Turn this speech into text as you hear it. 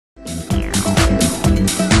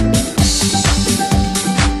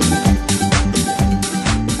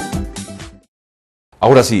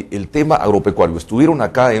Ahora sí, el tema agropecuario. Estuvieron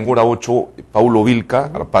acá en Hora 8 Paulo Vilca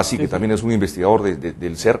Arpasi, que también es un investigador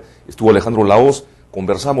del SER, estuvo Alejandro Lahoz,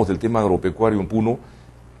 conversamos del tema agropecuario en Puno,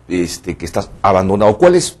 que está abandonado.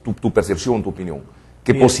 ¿Cuál es tu percepción, tu opinión?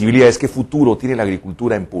 ¿Qué posibilidades, qué futuro tiene la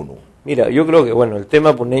agricultura en Puno? Mira, yo creo que bueno, el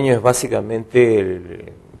tema puneño es básicamente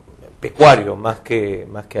el pecuario más que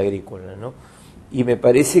agrícola, ¿no? Y me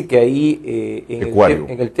parece que ahí,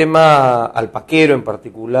 en el tema alpaquero en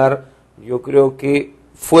particular, yo creo que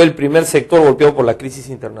fue el primer sector golpeado por la crisis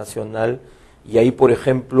internacional, y ahí, por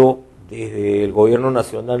ejemplo, desde el gobierno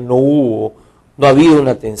nacional no ha habido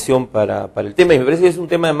una atención para el tema, y me parece que es un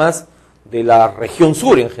tema además de la región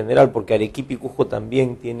sur en general, porque Arequipa y Cusco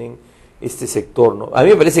también tienen este sector, ¿no? A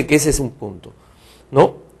mí me parece que ese es un punto,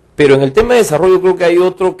 ¿no? Pero en el tema de desarrollo creo que hay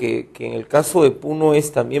otro que en el caso de Puno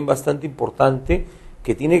es también bastante importante,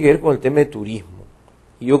 que tiene que ver con el tema de turismo.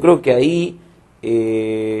 Y yo creo que ahí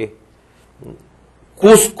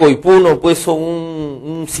Cusco y Puno pues son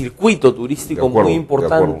un circuito turístico muy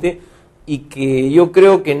importante, y que yo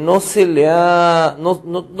creo que no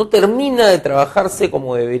termina de trabajarse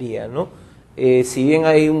como debería, ¿no? Si bien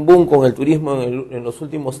hay un boom con el turismo en los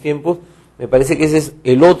últimos tiempos, me parece que ese es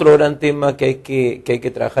el otro gran tema que hay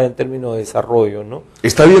que trabajar en términos de desarrollo, ¿no?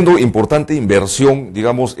 Está habiendo importante inversión,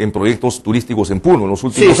 digamos, en proyectos turísticos en Puno en los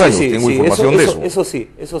últimos años. Tengo información de eso. Eso sí.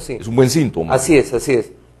 Es un buen síntoma. Así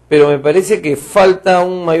es. Pero me parece que falta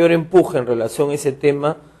un mayor empuje en relación a ese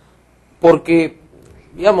tema, porque,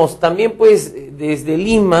 digamos, también pues desde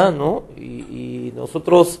Lima, ¿no? Y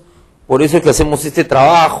nosotros, por eso es que hacemos este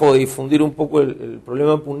trabajo de difundir un poco el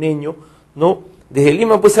problema puneño, ¿no? Desde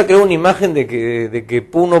Lima pues se ha creado una imagen de que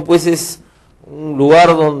Puno pues es un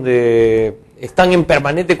lugar donde están en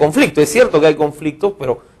permanente conflicto. Es cierto que hay conflictos,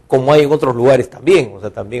 pero como hay en otros lugares también, o sea,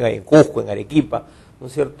 también hay en Cusco, en Arequipa, ¿no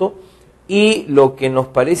es cierto? Y lo que nos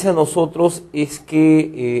parece a nosotros es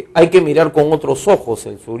que hay que mirar con otros ojos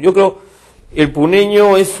el sur. Yo creo el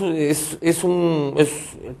puneño el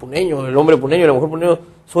puneño, el hombre puneño, la mujer puneño,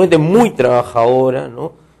 son gente muy trabajadora,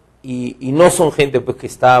 ¿no? Y no son gente pues que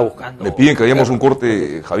está buscando... Me piden que hagamos un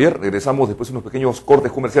corte, Javier. Regresamos después de unos pequeños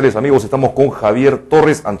cortes comerciales. Amigos, estamos con Javier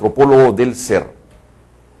Torres, antropólogo del SER.